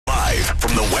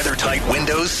Tight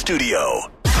Windows Studio.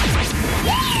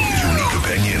 Unique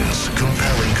opinions,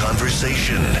 compelling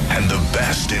conversation, and the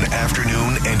best in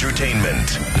afternoon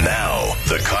entertainment. Now,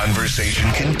 the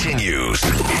conversation continues.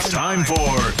 It's time for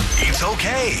It's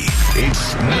Okay.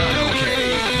 It's Not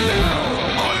Okay.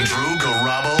 Now, on Drew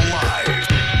Garabo Live.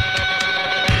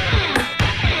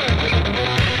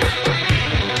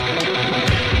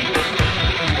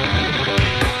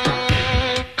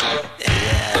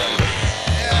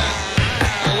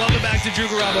 Welcome back to Drew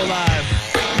Garabo Live.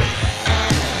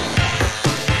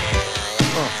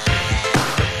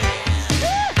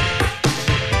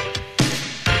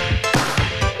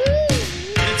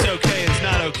 It's okay, it's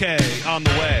not okay. On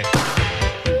the way.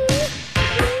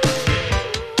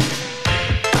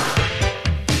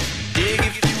 Dig,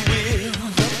 if you will,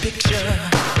 the picture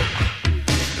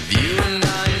of you and I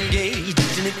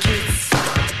engaged in a kiss.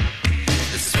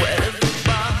 The sweat of your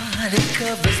body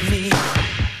covers me.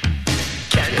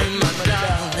 Can you, my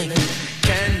darling,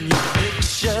 can you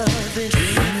picture this?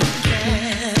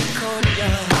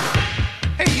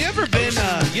 Hey, you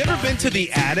ever been to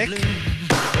the Attic?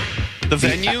 The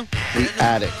venue? The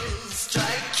Attic.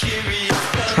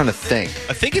 I'm trying to think.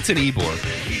 I think it's in Ybor.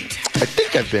 I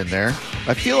think I've been there.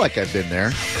 I feel like I've been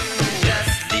there.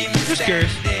 Just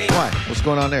curious. Why? What's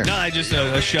going on there? No, I just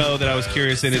a show that I was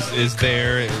curious in is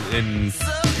there in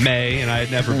May, and I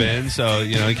had never been. So,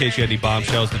 in case you had any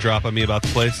bombshells to drop on me about the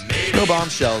place. No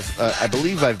bombshells. I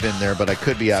believe I've been there, but I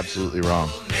could be absolutely wrong.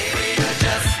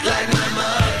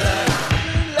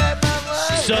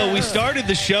 So we started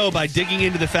the show by digging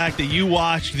into the fact that you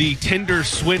watched the Tinder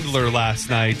Swindler last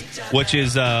night, which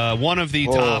is one of the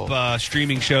top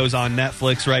streaming shows on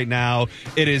Netflix right now.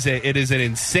 It is an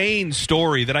insane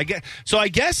story that I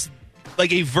guess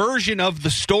like a version of the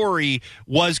story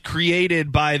was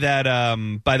created by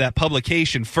that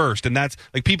publication first, and that's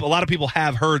like a lot of people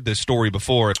have heard this story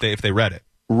before if they read it.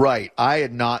 Right. I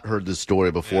had not heard this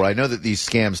story before. I know that these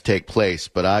scams take place,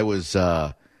 but I was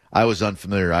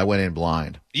unfamiliar. I went in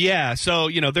blind. Yeah, so,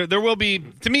 there will be,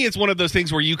 to me, it's one of those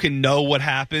things where you can know what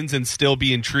happens and still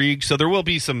be intrigued. So there will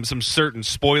be some certain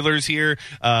spoilers here,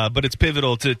 but it's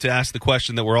pivotal to ask the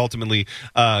question that we're ultimately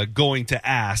going to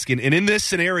ask. And in this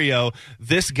scenario,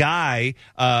 this guy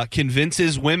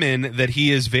convinces women that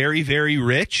he is very, very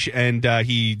rich, and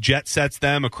he jet sets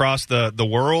them across the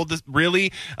world,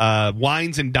 really,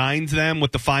 wines and dines them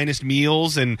with the finest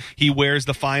meals, and he wears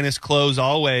the finest clothes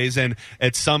always. And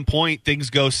at some point, things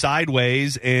go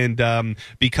sideways. And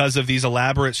because of these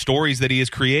elaborate stories that he has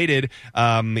created,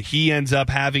 he ends up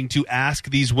having to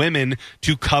ask these women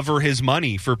to cover his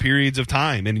money for periods of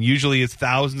time. And usually it's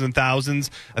thousands and thousands.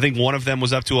 I think one of them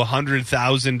was up to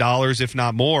 $100,000, if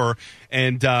not more.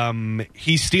 And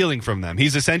he's stealing from them.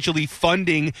 He's essentially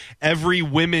funding every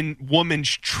woman's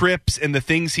trips and the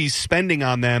things he's spending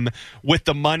on them with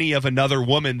the money of another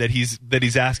woman that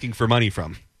he's asking for money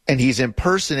from. And he's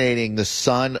impersonating the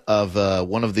son of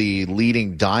one of the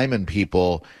leading diamond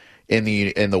people in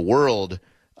the world,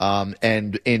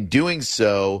 and in doing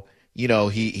so,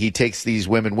 he takes these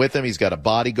women with him. He's got a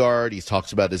bodyguard. He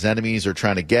talks about his enemies are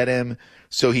trying to get him,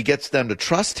 so he gets them to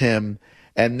trust him.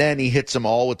 And then he hits them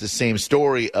all with the same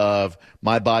story of,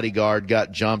 my bodyguard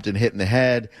got jumped and hit in the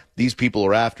head. These people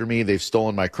are after me. They've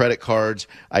stolen my credit cards.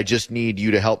 I just need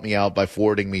you to help me out by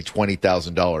forwarding me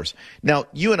 $20,000. Now,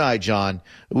 you and I, John,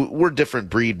 we're a different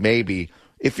breed maybe.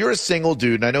 If you're a single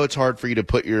dude, and I know it's hard for you to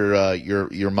put your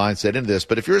mindset into this,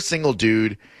 but if you're a single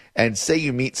dude and say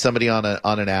you meet somebody on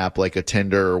an app like a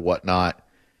Tinder or whatnot,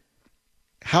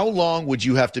 how long would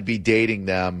you have to be dating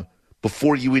them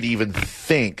before you would even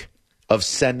think of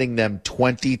sending them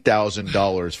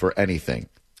 $20,000 for anything?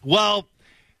 Well,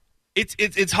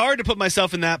 it's hard to put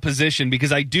myself in that position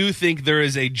because I do think there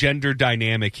is a gender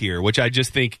dynamic here, which I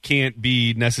just think can't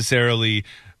be necessarily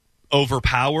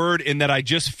overpowered, in that I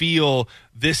just feel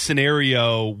this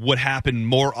scenario would happen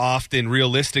more often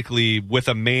realistically with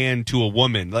a man to a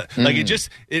woman. Like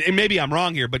and maybe I'm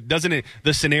wrong here, but doesn't it,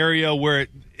 the scenario where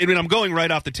I'm going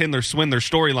right off the Tinder Swindler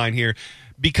storyline here,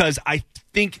 because I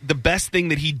think the best thing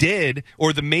that he did,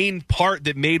 or the main part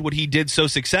that made what he did so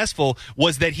successful,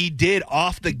 was that he did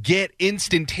off the get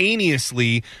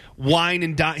instantaneously wine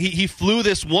and dine. He flew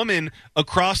this woman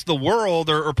across the world,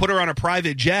 or put her on a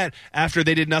private jet after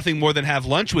they did nothing more than have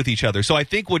lunch with each other. So I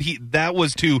think that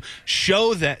was to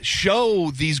show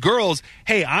these girls,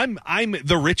 hey, I'm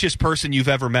the richest person you've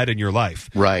ever met in your life.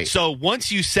 Right. So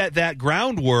once you set that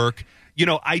groundwork,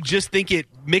 I just think it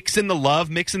mix in the love,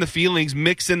 mix in the feelings,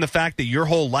 mix in the fact that your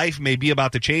whole life may be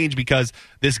about to change because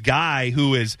this guy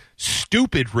who is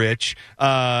stupid rich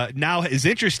now is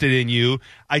interested in you.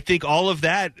 I think all of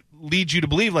that lead you to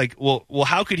believe, like, well,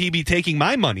 how could he be taking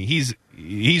my money?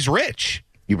 He's rich.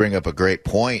 You bring up a great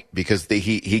point because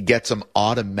he gets them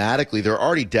automatically. They're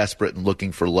already desperate and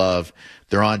looking for love.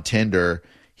 They're on Tinder.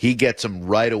 He gets them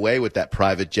right away with that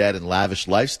private jet and lavish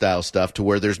lifestyle stuff to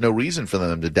where there's no reason for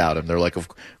them to doubt him. They're like, of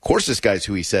course this guy's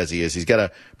who he says he is. He's got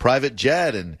a private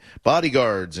jet and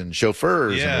bodyguards and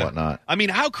chauffeurs and whatnot. I mean,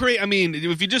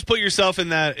 if you just put yourself in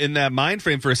that mind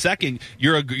frame for a second,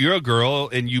 you're a girl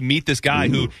and you meet this guy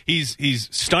who he's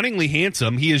stunningly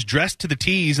handsome. He is dressed to the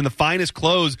T's in the finest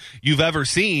clothes you've ever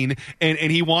seen,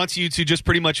 and he wants you to just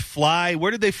pretty much fly. Where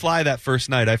did they fly that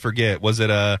first night? I forget. Was it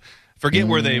Forget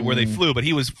where they flew, but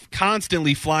he was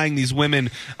constantly flying these women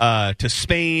to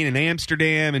Spain and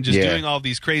Amsterdam and just doing all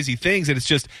these crazy things. And it's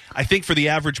just, I think for the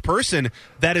average person,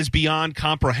 that is beyond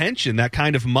comprehension, that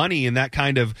kind of money and that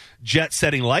kind of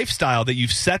jet-setting lifestyle, that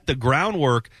you've set the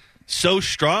groundwork so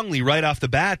strongly right off the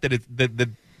bat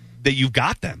that you've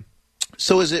got them.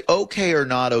 So is it okay or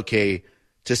not okay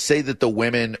to say that the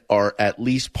women are at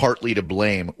least partly to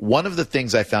blame? One of the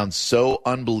things I found so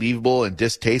unbelievable and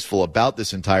distasteful about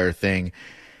this entire thing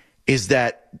is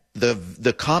that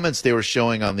the comments they were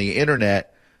showing on the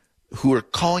internet, who are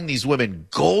calling these women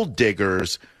gold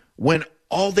diggers, when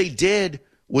all they did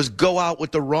was go out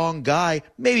with the wrong guy,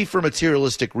 maybe for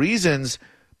materialistic reasons,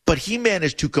 but he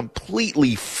managed to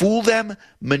completely fool them,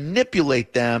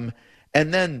 manipulate them,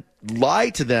 and then lie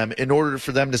to them in order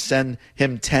for them to send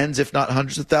him tens, if not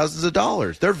hundreds of thousands of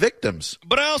dollars. They're victims.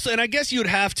 But I guess you'd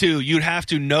have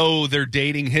to know their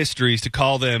dating histories to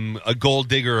call them a gold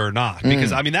digger or not.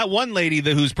 Because I mean, that one lady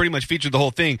who's pretty much featured the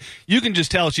whole thing, you can just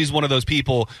tell she's one of those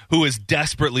people who is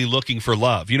desperately looking for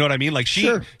love. You know what I mean? Like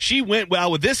she went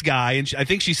out with this guy, and I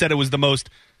think she said it was the most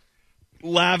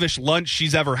lavish lunch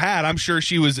she's ever had. I'm sure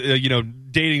she was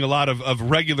dating a lot of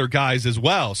regular guys as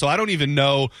well. So I don't even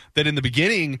know that in the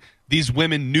beginning these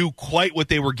women knew quite what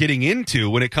they were getting into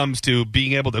when it comes to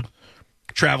being able to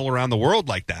travel around the world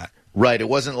like that. Right. It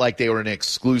wasn't like they were an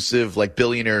exclusive, like,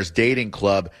 billionaires dating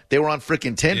club. They were on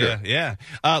freaking Tinder. Yeah.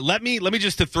 Let me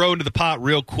just to throw into the pot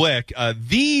real quick.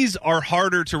 These are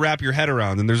harder to wrap your head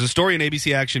around. And there's a story in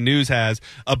ABC Action News has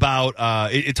about,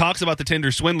 it talks about the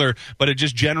Tinder swindler, but it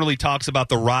just generally talks about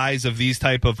the rise of these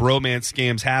type of romance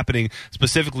scams happening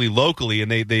specifically locally.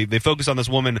 And they focus on this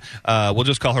woman, we'll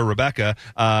just call her Rebecca,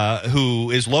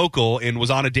 who is local and was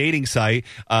on a dating site,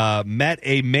 met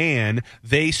a man.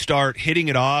 They start hitting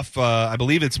it off. I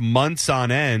believe it's months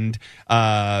on end.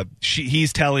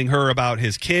 He's telling her about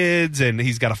his kids, and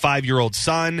he's got a 5-year-old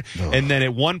son. Oh. And then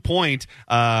at one point,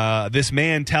 this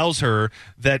man tells her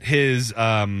that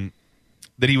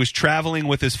that he was traveling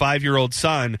with his 5-year-old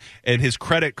son, and his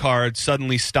credit card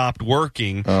suddenly stopped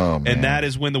working. Oh, man. And that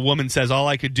is when the woman says, all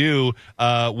I could do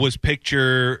was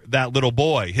picture that little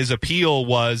boy. His appeal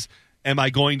was, am I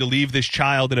going to leave this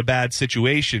child in a bad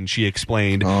situation? She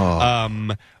explained.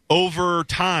 Oh. Over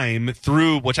time,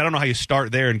 which I don't know how you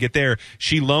start there and get there,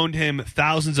 she loaned him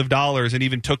thousands of dollars and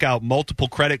even took out multiple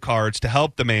credit cards to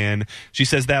help the man. She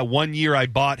says that one year I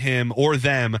bought him or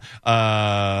them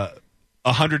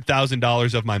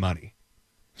 $100,000 of my money.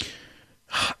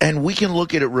 And we can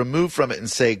look at it removed from it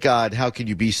and say, God, how could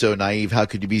you be so naive? How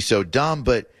could you be so dumb?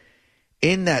 But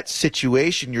in that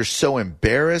situation, you're so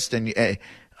embarrassed, and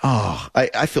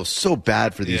I feel so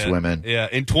bad for these women. Yeah.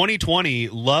 In 2020,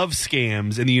 love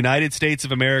scams in the United States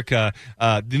of America,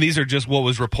 these are just what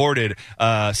was reported,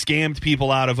 scammed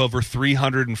people out of over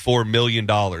 $304 million.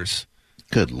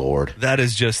 Good Lord. That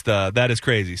is just, that is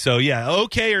crazy. So, yeah,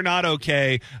 okay or not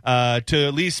okay to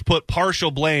at least put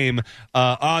partial blame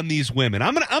on these women.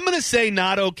 I'm gonna say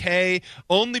not okay,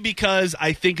 only because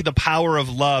I think the power of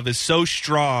love is so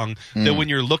strong that when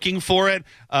you're looking for it,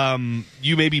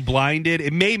 you may be blinded.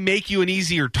 It may make you an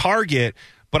easier target,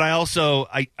 but I also,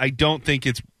 I don't think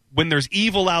it's, when there's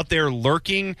evil out there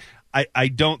lurking, I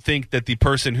don't think that the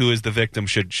person who is the victim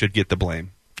should get the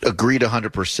blame. Agreed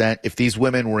 100%. If these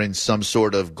women were in some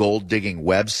sort of gold-digging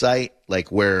website,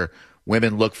 like where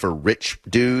women look for rich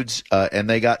dudes and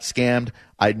they got scammed,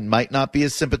 I might not be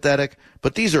as sympathetic.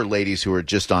 But these are ladies who are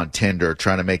just on Tinder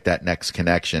trying to make that next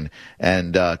connection.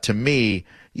 And to me,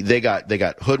 they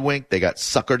got hoodwinked, they got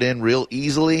suckered in real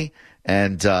easily.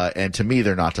 And to me,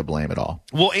 they're not to blame at all.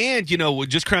 Well, and,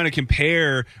 just trying to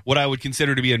compare what I would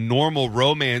consider to be a normal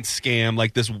romance scam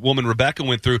like this woman Rebecca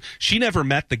went through, she never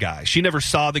met the guy. She never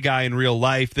saw the guy in real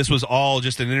life. This was all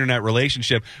just an internet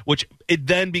relationship, which it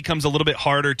then becomes a little bit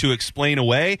harder to explain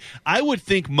away. I would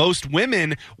think most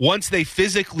women, once they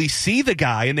physically see the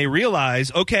guy and they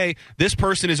realize, okay, this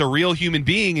person is a real human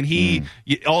being, and he,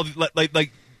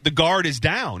 the guard is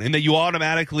down, and that you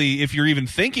automatically, if you're even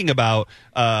thinking about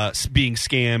being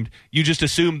scammed, you just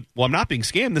assume, well, I'm not being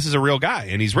scammed. This is a real guy,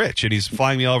 and he's rich, and he's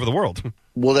flying me all over the world.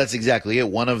 Well, that's exactly it.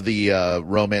 One of the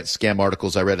romance scam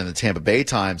articles I read in the Tampa Bay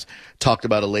Times talked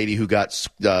about a lady who got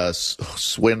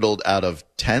swindled out of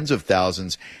tens of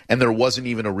thousands, and there wasn't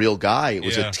even a real guy. It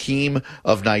was a team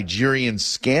of Nigerian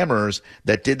scammers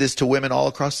that did this to women all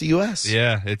across the U.S.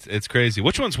 Yeah, it's crazy.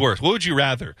 Which one's worse? What would you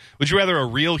rather? Would you rather a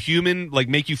real human, like,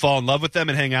 make you fall in love with them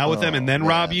and hang out with them and then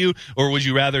rob you? Or would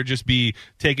you rather just be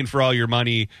taken for all your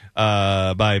money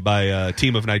by a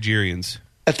team of Nigerians?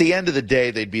 At the end of the day,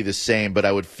 they'd be the same, but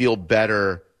I would feel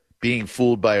better being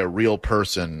fooled by a real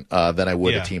person than I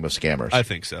would a team of scammers. I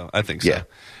think so. Yeah.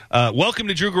 Welcome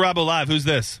to Drew Garabo Live. Who's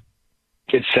this?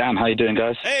 It's Sam. How you doing,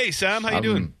 guys? Hey, Sam. How you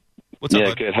doing? What's up, Yeah,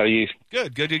 bud? good. How are you?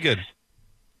 Good.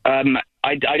 I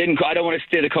don't want to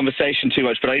steer the conversation too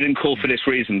much, but I didn't call for this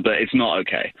reason. But it's not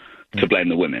okay to blame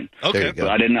the women. There Okay. you go.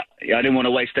 But I didn't want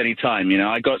to waste any time. You know,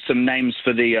 I got some names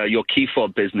for the your key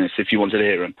fob business. If you wanted to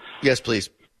hear them. Yes, please.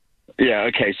 Yeah.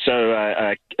 Okay.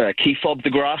 So key fob the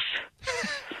grass.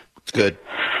 It's good.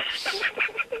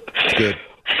 It's good.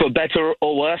 For better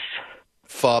or worse.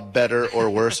 Fob better or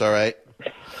worse, all right?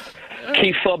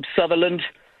 Key fob Sutherland.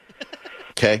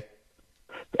 Okay.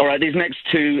 All right, these next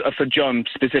two are for John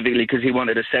specifically because he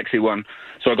wanted a sexy one.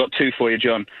 So I got two for you,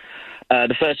 John.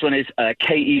 The first one is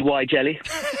KEY jelly.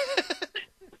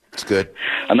 It's good.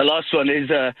 And the last one is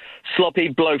sloppy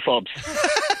blowfobs.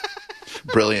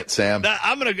 Brilliant, Sam.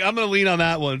 I'm gonna lean on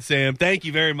that one, Sam. Thank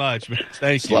you very much.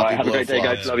 Thank you. Sloppy Have a great day,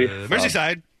 guys. blowfobs. Love you.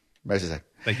 Merseyside. Merseyside.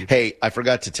 Thank you. Hey, I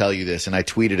forgot to tell you this, and I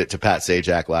tweeted it to Pat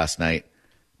Sajak last night.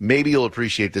 Maybe you'll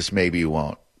appreciate this, maybe you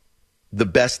won't. The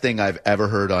best thing I've ever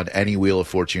heard on any Wheel of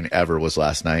Fortune ever was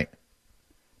last night.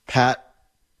 Pat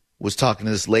was talking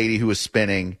to this lady who was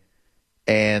spinning,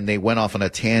 and they went off on a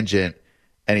tangent,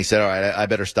 and he said, all right, I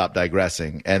better stop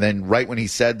digressing. And then right when he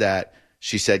said that,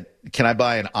 she said, can I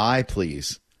buy an eye,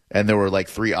 please? And there were like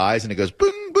 3 eyes, and it goes,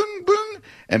 boom, boom, boom.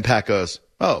 And Pat goes,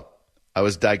 oh, I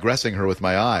was digressing her with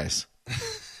my eyes.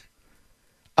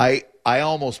 I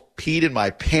almost peed in my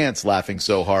pants laughing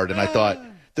so hard, and I thought,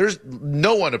 there's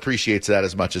no one appreciates that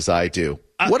as much as I do.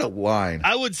 What a line.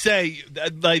 I would say,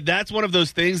 like, that's one of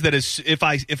those things that is, if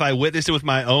I witnessed it with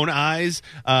my own eyes,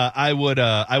 I would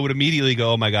immediately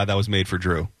go, oh my God, that was made for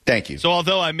Drew. Thank you. So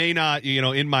although I may not,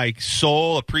 in my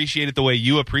soul appreciate it the way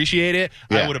you appreciate it,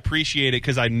 I would appreciate it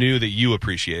because I knew that you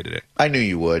appreciated it. I knew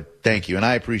you would. Thank you. And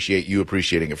I appreciate you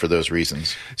appreciating it for those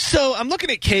reasons. So I'm looking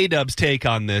at K-Dub's take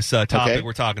on this topic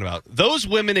we're talking about. Those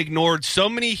women ignored so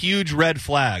many huge red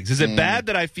flags. Is it bad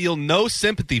that I feel no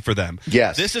sympathy for them?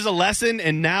 Yes. This is a lesson,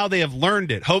 and now they have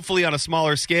learned it, hopefully on a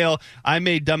smaller scale. I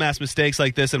made dumbass mistakes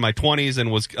like this in my 20s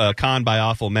and was conned by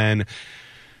awful men.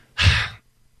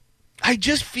 I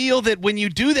just feel that when you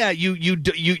do that,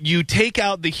 you take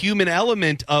out the human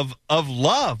element of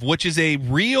love, which is a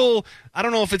real, I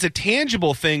don't know if it's a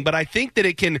tangible thing, but I think that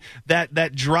it can,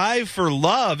 that drive for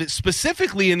love,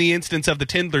 specifically in the instance of the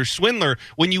Tinder swindler,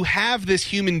 when you have this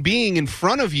human being in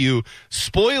front of you,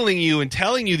 spoiling you and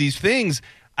telling you these things,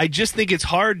 I just think it's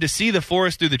hard to see the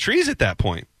forest through the trees at that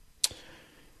point.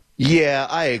 Yeah,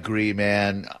 I agree,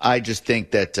 man. I just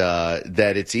think that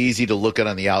that it's easy to look at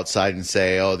on the outside and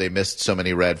say, oh, they missed so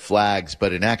many red flags.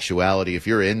 But in actuality, if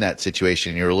you're in that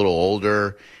situation, you're a little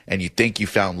older and you think you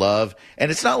found love, and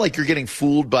it's not like you're getting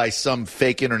fooled by some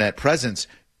fake internet presence.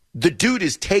 The dude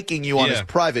is taking you on his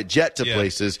private jet to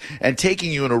places and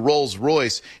taking you in a Rolls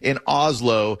Royce in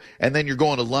Oslo, and then you're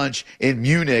going to lunch in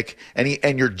Munich,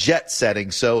 and you're jet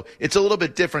setting. So it's a little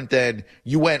bit different than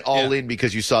you went all in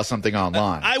because you saw something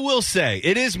online. I will say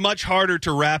it is much harder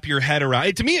to wrap your head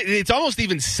around. To me, it's almost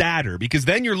even sadder because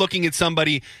then you're looking at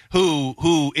somebody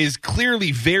who is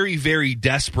clearly very, very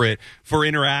desperate for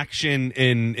interaction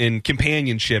and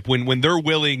companionship when they're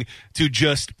willing to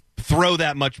just throw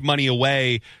that much money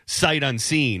away sight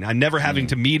unseen. I'm never having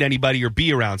to meet anybody or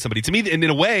be around somebody. To me, and in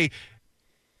a way,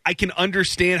 I can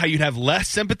understand how you'd have less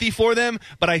sympathy for them,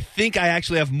 but I think I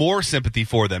actually have more sympathy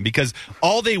for them because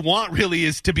all they want really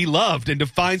is to be loved and to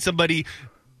find somebody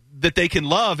that they can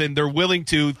love, and they're willing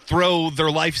to throw their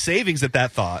life savings at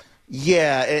that thought.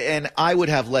 Yeah, and I would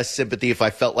have less sympathy if I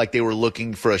felt like they were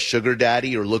looking for a sugar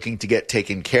daddy or looking to get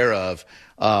taken care of.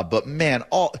 But man,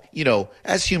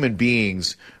 as human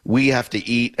beings, we have to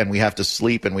eat and we have to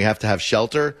sleep and we have to have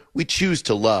shelter. We choose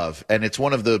to love, and it's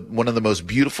one of the most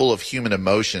beautiful of human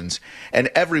emotions. And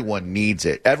everyone needs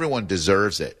it. Everyone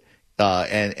deserves it.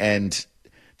 And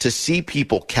to see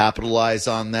people capitalize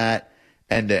on that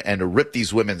and to rip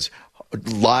these women's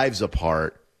lives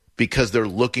apart because they're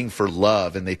looking for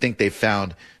love and they think they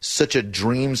found such a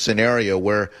dream scenario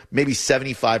where maybe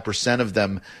 75% of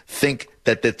them think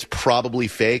that that's probably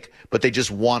fake, but they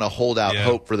just want to hold out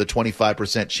hope for the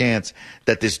 25% chance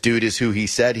that this dude is who he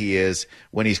said he is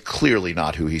when he's clearly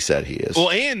not who he said he is. Well,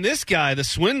 and this guy, the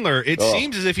swindler, it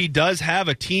seems as if he does have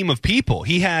a team of people.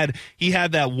 He had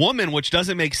that woman, which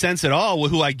doesn't make sense at all,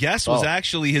 who I guess was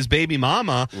actually his baby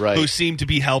mama, who seemed to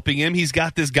be helping him. He's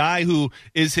got this guy who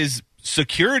is his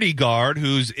security guard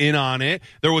who's in on it.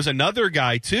 There was another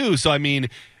guy too. So I mean,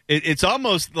 it's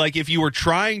almost like if you were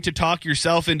trying to talk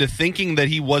yourself into thinking that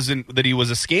he was a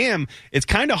scam, it's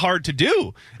kind of hard to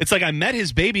do. It's like I met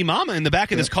his baby mama in the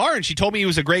back of his car and she told me he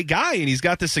was a great guy and he's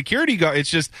got the security guard.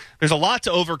 It's just there's a lot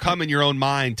to overcome in your own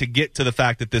mind to get to the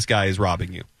fact that this guy is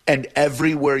robbing you. And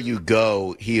everywhere you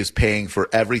go, he is paying for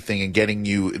everything and getting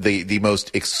you the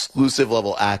most exclusive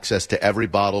level access to every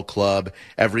bottle club,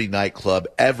 every nightclub,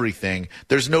 everything.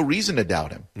 There's no reason to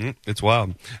doubt him. It's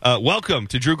wild. Welcome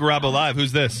to Drew Garabo Live.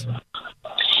 Who's this?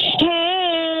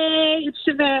 Hey, it's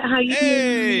Chevette. How you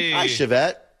doing? Hi,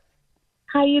 Chevette.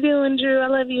 How you doing, Drew? I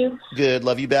love you. Good.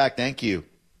 Love you back. Thank you.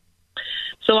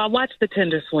 So I watched The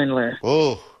Tinder Swindler.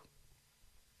 Oh.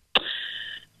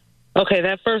 Okay,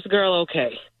 that first girl,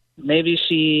 okay. Maybe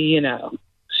she's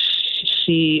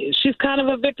kind of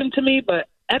a victim to me, but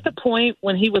at the point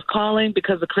when he was calling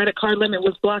because the credit card limit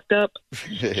was blocked up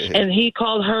and he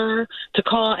called her to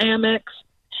call Amex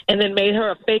and then made her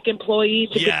a fake employee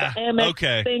to get the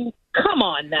Amex thing. Come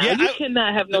on now. You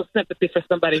cannot have no sympathy for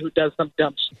somebody who does some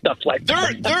dumb stuff like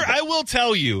that. I will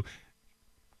tell you,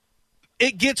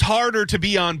 it gets harder to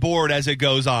be on board as it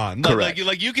goes on. Correct.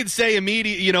 Like you can say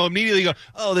immediately go,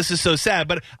 oh, this is so sad.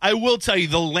 But I will tell you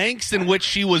the lengths in which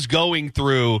she was going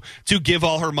through to give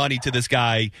all her money to this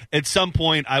guy. At some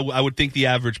point, I would think the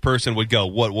average person would go,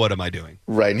 what am I doing?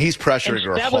 Right, and he's pressuring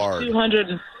her that hard. That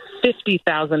was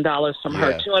 $250,000 from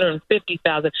her,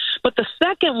 $250,000. But the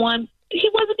second one, he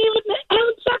wasn't even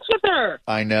having sex with her.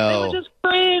 I know. They were just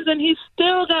friends, and he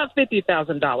still got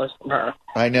 $50,000 from her.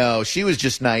 I know. She was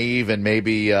just naive and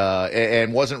maybe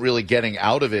and wasn't really getting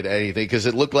out of it anything because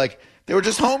it looked like they were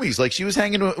just homies. Like she was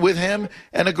hanging with him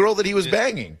and a girl that he was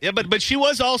banging. Yeah, but she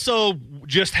was also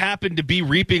just happened to be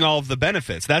reaping all of the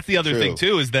benefits. That's the other thing,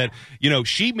 too, is that,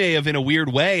 she may have in a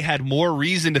weird way had more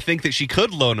reason to think that she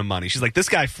could loan him money. She's like, this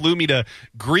guy flew me to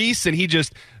Greece and he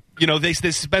just... they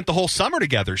spent the whole summer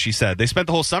together, she said. They spent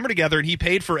the whole summer together, and he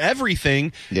paid for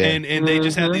everything, and they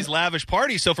just had these lavish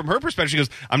parties. So from her perspective, she goes,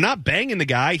 I'm not banging the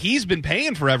guy. He's been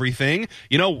paying for everything.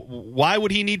 Why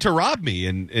would he need to rob me?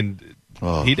 And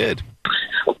he did.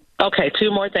 Okay,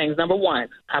 two more things. Number one,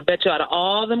 I bet you out of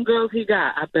all them girls he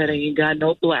got, I bet he ain't got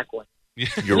no black one.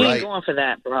 You're we right. ain't going for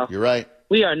that, bro. You're right.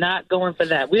 We are not going for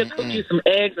that. We'll cook you some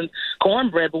eggs and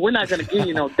cornbread, but we're not going to give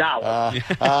you no dollar.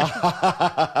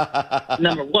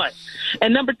 Number one.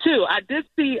 And number two, I did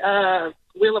see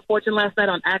Wheel of Fortune last night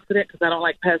on accident because I don't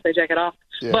like pass their jacket off.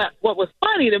 Yeah. But what was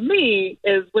funny to me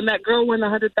is when that girl won the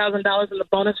 $100,000 in the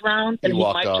bonus round and he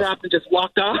mic dropped and just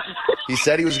walked off. He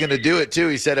said he was going to do it, too.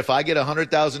 He said, if I get a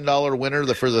 $100,000 winner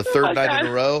for the third night in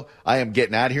a row, I am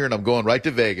getting out of here and I'm going right to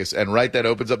Vegas. And that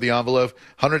opens up the envelope.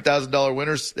 $100,000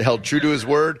 winners held true to his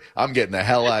word. I'm getting the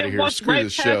hell out of here. Screw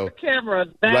this show. The camera.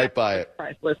 Right by it.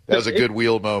 Priceless. That was a good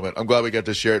wheel moment. I'm glad we got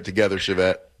to share it together,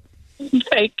 Chevette.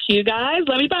 Thank you, guys.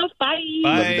 Love you both. Bye.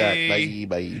 Love you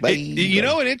back. Bye.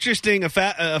 An interesting, a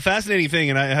fascinating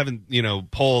thing, and I haven't,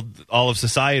 polled all of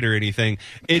society or anything.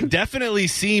 It definitely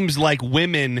seems like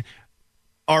women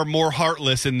are more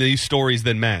heartless in these stories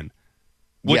than men.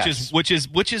 Which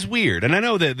is weird, and I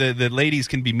know that the ladies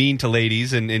can be mean to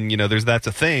ladies, and that's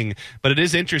a thing. But it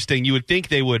is interesting. You would think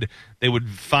they would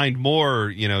find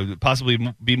more,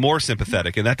 possibly be more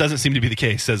sympathetic, and that doesn't seem to be the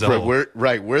case. As a whole.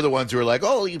 We're the ones who are like,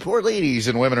 oh, you poor ladies,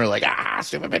 and women are like,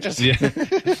 stupid bitches. Yeah.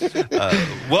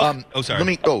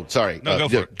 Sorry. Sorry. No, go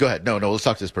for it. Go ahead. No. Let's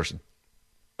talk to this person.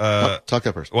 Talk to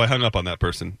that person. Oh, I hung up on that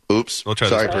person. Oops. We'll try.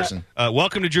 Sorry, this person.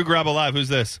 Welcome to Drew Garabo Live. Who's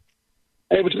this?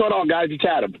 Hey, what's going on, guys? It's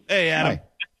Adam. Hey, Adam. Hi.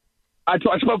 I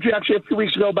spoke to you actually a few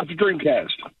weeks ago about the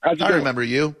Dreamcast. I remember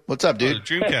you. What's up, dude?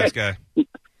 Dreamcast guy. Yeah,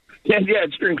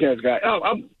 it's Dreamcast guy.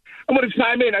 I'm going to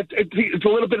chime in. It's a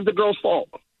little bit of the girl's fault.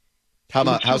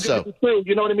 How so?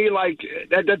 You know what I mean? Like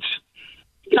that's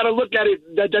you got to look at it.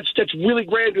 That's really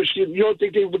grandiose. You don't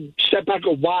think they would step back and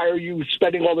go, "Why are you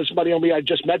spending all this money on me? I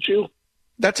just met you."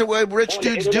 That's the way rich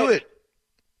dudes do it.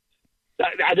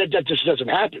 That just doesn't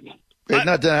happen. It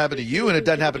doesn't happen to you, and it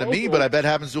doesn't happen to me, but I bet it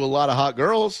happens to a lot of hot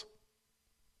girls.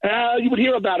 You would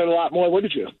hear about it a lot more,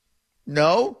 wouldn't you?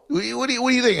 No? What do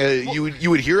you think? You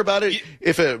would hear about it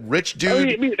if a rich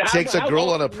dude takes a girl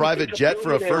on a private jet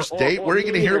for a first date? Where are you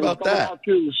going to hear about that?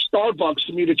 To Starbucks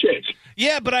to meet a chick.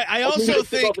 Yeah, but I also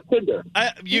think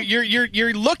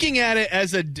you're looking at it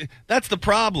as that's the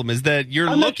problem, is that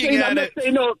you're looking at it.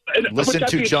 Listen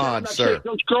to John, sir.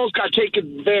 Those girls got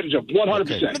taken advantage of 100%.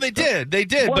 Okay. No, they did,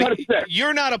 100%. but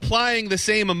you're not applying the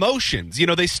same emotions. You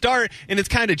know, they start, and it's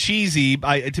kind of cheesy,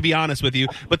 to be honest with you,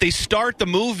 but they start the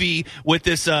movie with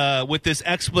this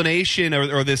explanation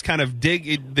or this kind of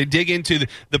they dig into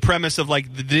the premise of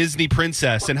like the Disney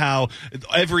princess and how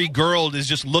every girl is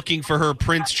just looking for her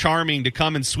Prince Charming to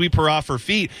come and sweep her off her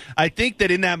feet. I think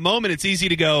that in that moment it's easy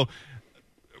to go,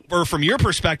 or from your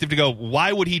perspective to go,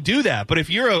 why would he do that? But if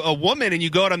you're a woman and you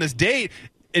go out on this date,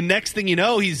 and next thing you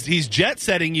know, he's jet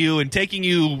setting you and taking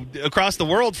you across the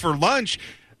world for lunch,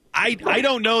 I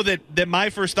don't know that my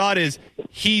first thought is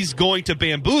he's going to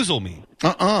bamboozle me.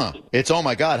 It's, oh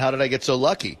my God, how did I get so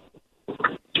lucky?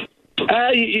 You're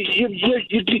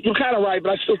kind of right,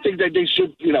 but I still think that they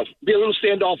should, be a little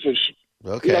standoffish.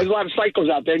 Okay. There's a lot of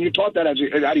psychos out there, and you're taught that at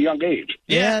a young age.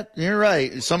 Yeah, you're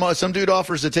right. Some dude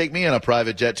offers to take me on a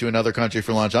private jet to another country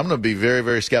for lunch. I'm going to be very,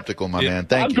 very skeptical, my man.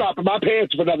 Thank I'm you. dropping my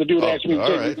pants if another dude asks me to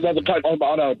take another country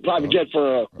on a private jet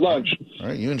for lunch. All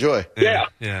right, you enjoy. Yeah.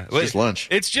 It's just lunch.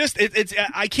 It's just it's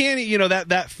I can't,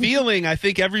 that feeling. I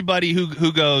think everybody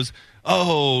who goes,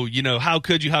 oh, how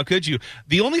could you?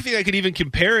 The only thing I could even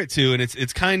compare it to, and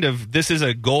it's kind of, this is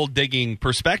a gold digging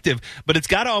perspective, but it's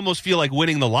got to almost feel like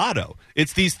winning the lotto.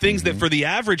 It's these things that for the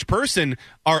average person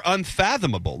are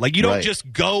unfathomable. Like you don't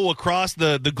just go across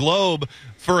the globe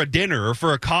for a dinner or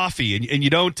for a coffee, and you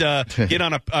don't get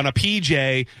on a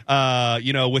PJ,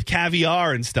 with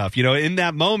caviar and stuff. In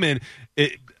that moment,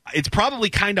 it's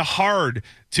probably kind of hard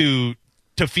to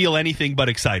feel anything but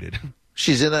excited.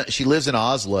 She lives in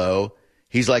Oslo.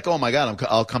 He's like, oh my God,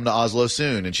 I'll come to Oslo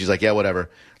soon. And she's like, yeah, whatever.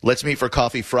 Let's meet for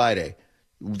coffee Friday.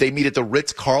 They meet at the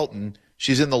Ritz-Carlton.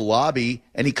 She's in the lobby,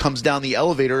 and he comes down the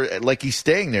elevator like he's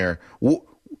staying there. What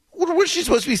is she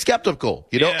supposed to be skeptical?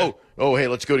 Yeah. Oh, hey,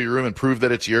 let's go to your room and prove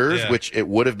that it's yours, which it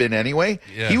would have been anyway.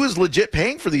 Yeah. He was legit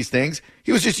paying for these things.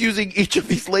 He was just using each of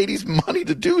these ladies' money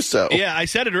to do so. Yeah, I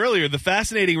said it earlier. The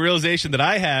fascinating realization that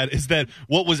I had is that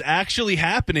what was actually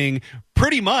happening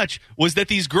pretty much was that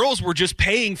these girls were just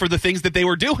paying for the things that they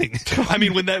were doing. I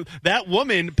mean, when that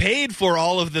woman paid for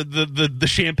all of the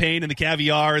champagne and the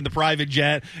caviar and the private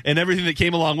jet and everything that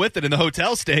came along with it and the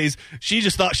hotel stays, she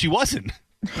just thought she wasn't.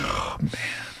 Oh, man.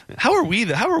 How are we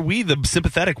the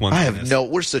sympathetic ones?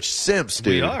 We're such simps,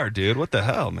 dude. We are, dude. What the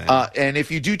hell, man? And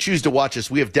if you do choose to watch this,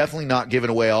 we have definitely not given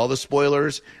away all the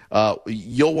spoilers.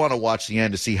 You'll want to watch the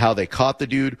end to see how they caught the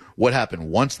dude, what happened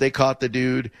once they caught the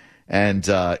dude. And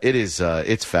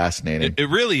it's fascinating. It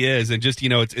really is. And just,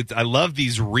 I love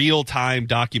these real-time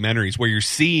documentaries where you're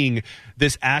seeing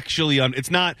this actually it's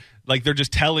not like they're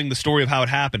just telling the story of how it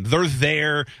happened. They're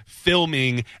there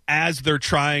filming as they're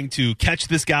trying to catch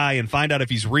this guy and find out if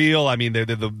he's real. I mean,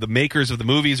 the makers of the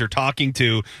movies are talking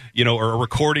to, or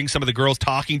recording some of the girls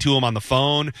talking to him on the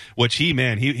phone, which he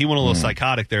went a little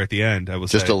psychotic there at the end, I will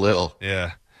say. Just a little.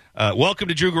 Yeah. Welcome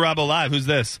to Drew Garabo Live. Who's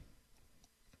this?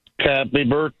 Happy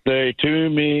birthday to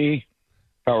me.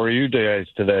 How are you guys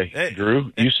today, hey,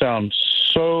 Drew? You sound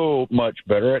so much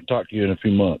better. I'll talk to you in a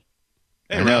few months.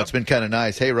 Hey, I know, Rob. it's been kind of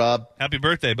nice. Hey, Rob. Happy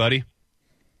birthday, buddy.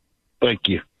 Thank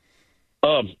you.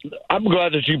 I'm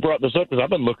glad that you brought this up because I've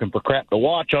been looking for crap to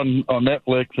watch on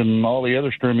Netflix and all the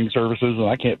other streaming services, and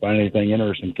I can't find anything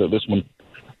interesting. So this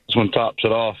one tops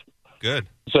it off. Good.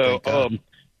 So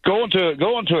going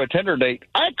to a Tinder date,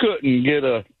 I couldn't get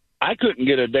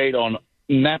a date on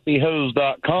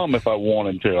nappyhose.com if I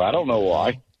wanted to. I don't know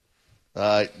why.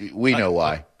 We know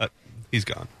why. He's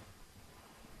gone.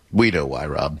 We know why,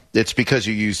 Rob. It's because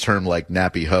you use term like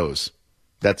nappy hose.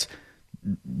 That's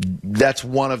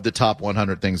one of the top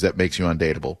 100 things that makes you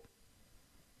undateable.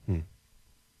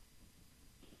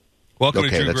 Welcome to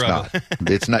Drew that's Garabo. not.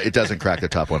 It's not. It doesn't crack the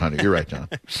top 100. You're right, John.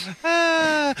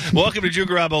 Welcome to Drew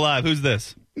Garabo Live. Who's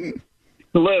this?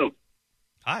 Hello.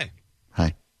 Hi.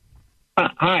 Hi.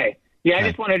 Hi. Yeah, I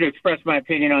just wanted to express my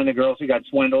opinion on the girls who got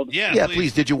swindled. Yeah,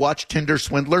 please. Did you watch Tinder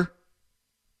Swindler?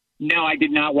 No, I did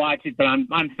not watch it, but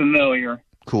I'm familiar.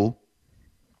 Cool.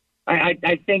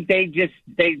 I think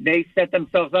they set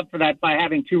themselves up for that by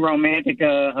having too romantic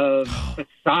a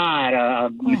facade, a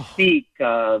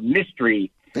mystique,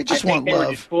 mystery. They just I think want they were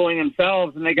love. just fooling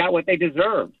themselves, and they got what they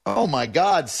deserved. Oh my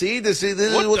God! See, this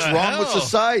is What what's the wrong with hell?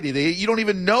 society. You don't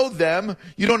even know them.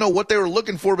 You don't know what they were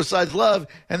looking for besides love,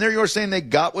 and there you're saying they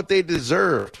got what they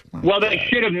deserved. Well, they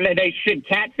should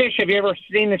Catfish. Have you ever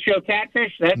seen the show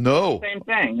Catfish? That's No. the same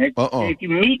thing. Uh-uh. If you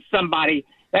meet somebody,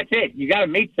 that's it. You got to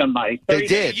meet somebody. They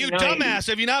did. You 30, dumbass!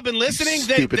 Have you not been listening?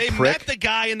 Stupid They prick. met the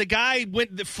guy, and the guy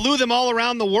flew them all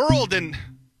around the world. And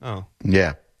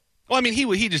Yeah. well, I mean,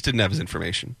 he just didn't have his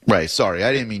information. Right. Sorry,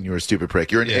 I didn't mean you were a stupid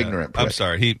prick. You're an ignorant prick. I'm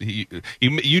sorry.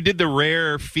 You did the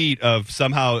rare feat of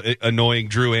somehow annoying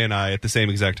Drew and I at the same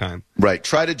exact time. Right.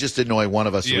 Try to just annoy one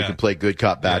of us so we Yeah. can play good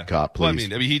cop, bad Yeah. cop, please.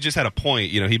 Well, I mean, he just had a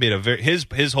point. He made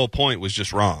his whole point was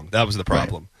just wrong. That was the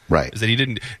problem. Right. Is that he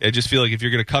didn't. I just feel like if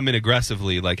you're going to come in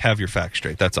aggressively, like have your facts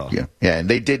straight. That's all. Yeah, and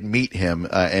they did meet him,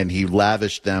 and he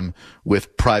lavished them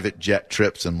with private jet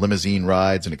trips and limousine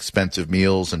rides and expensive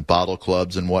meals and bottle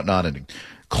clubs and whatnot, and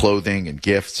clothing and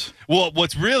gifts. Well,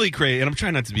 what's really crazy, and I'm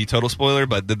trying not to be total spoiler,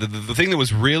 but the thing that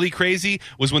was really crazy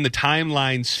was when the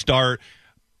timelines start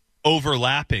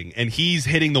overlapping and he's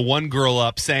hitting the one girl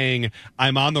up saying,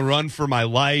 I'm on the run for my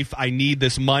life, I need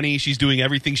this money, she's doing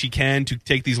everything she can to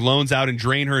take these loans out and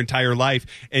drain her entire life,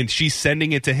 and she's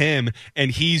sending it to him,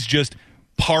 and he's just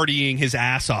partying his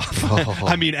ass off.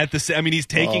 I mean, he's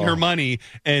taking her money,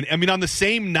 and I mean on the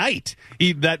same night,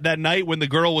 that night when the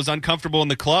girl was uncomfortable in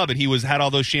the club and he had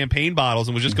all those champagne bottles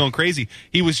and was just going crazy,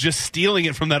 he was just stealing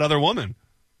it from that other woman.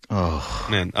 Oh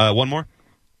man, one more.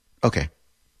 Okay.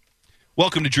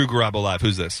 Welcome to Drew Garabo Live.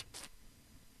 Who's this?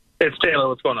 It's Taylor.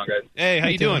 What's going on, guys? Hey, how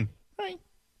you doing?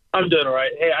 I'm doing all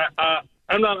right. Hey, I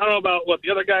don't know about what the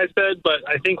other guy said, but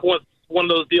I think one of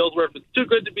those deals where if it's too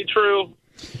good to be true,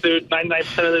 dude,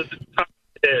 99% of the time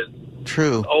it is.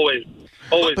 True. Always,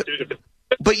 dude.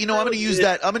 But I'm going to use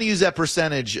that. I'm going to use that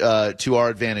percentage to our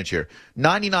advantage here.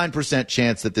 99%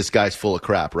 chance that this guy's full of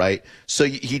crap, right? So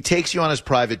he takes you on his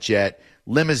private jet,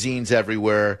 limousines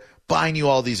everywhere, buying you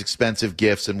all these expensive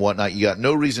gifts and whatnot. You got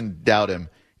no reason to doubt him.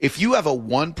 If you have a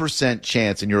 1%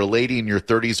 chance and you're a lady in your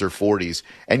 30s or 40s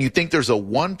and you think there's a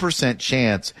 1%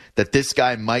 chance that this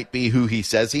guy might be who he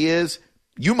says he is,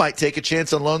 you might take a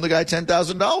chance and loan the guy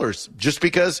 $10,000 just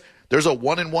because there's a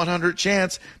 1 in 100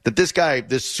 chance that this guy,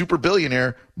 this super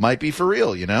billionaire, might be for real,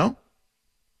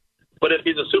 But if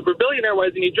he's a super billionaire, why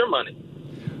does he need your money?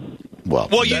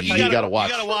 Well, you got to watch.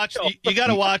 You got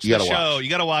to watch the show. You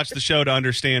got to watch the show to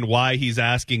understand why he's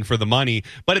asking for the money.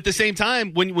 But at the same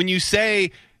time, when you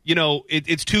say,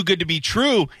 it's too good to be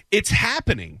true, it's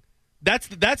happening. That's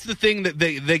the thing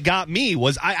that got me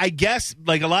was I guess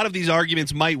like a lot of these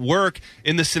arguments might work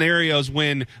in the scenarios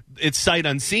when it's sight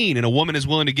unseen and a woman is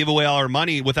willing to give away all her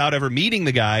money without ever meeting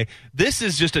the guy. This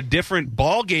is just a different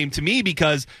ball game to me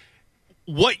because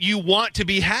what you want to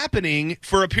be happening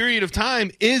for a period of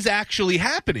time is actually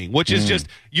happening, which is just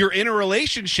you're in a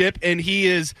relationship and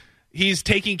he's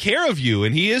taking care of you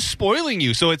and he is spoiling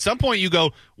you. So at some point you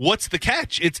go, what's the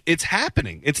catch? It's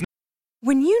happening. It's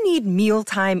When you need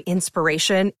mealtime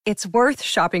inspiration, it's worth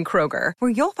shopping Kroger, where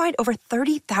you'll find over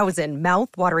 30,000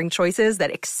 mouth-watering choices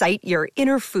that excite your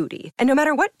inner foodie. And no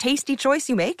matter what tasty choice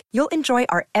you make, you'll enjoy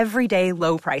our everyday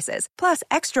low prices, plus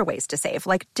extra ways to save,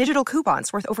 like digital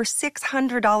coupons worth over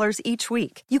 $600 each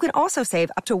week. You can also save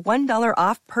up to $1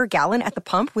 off per gallon at the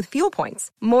pump with fuel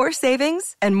points. More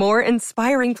savings and more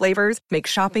inspiring flavors make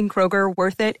shopping Kroger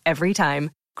worth it every time.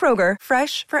 Kroger,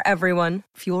 fresh for everyone.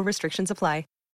 Fuel restrictions apply.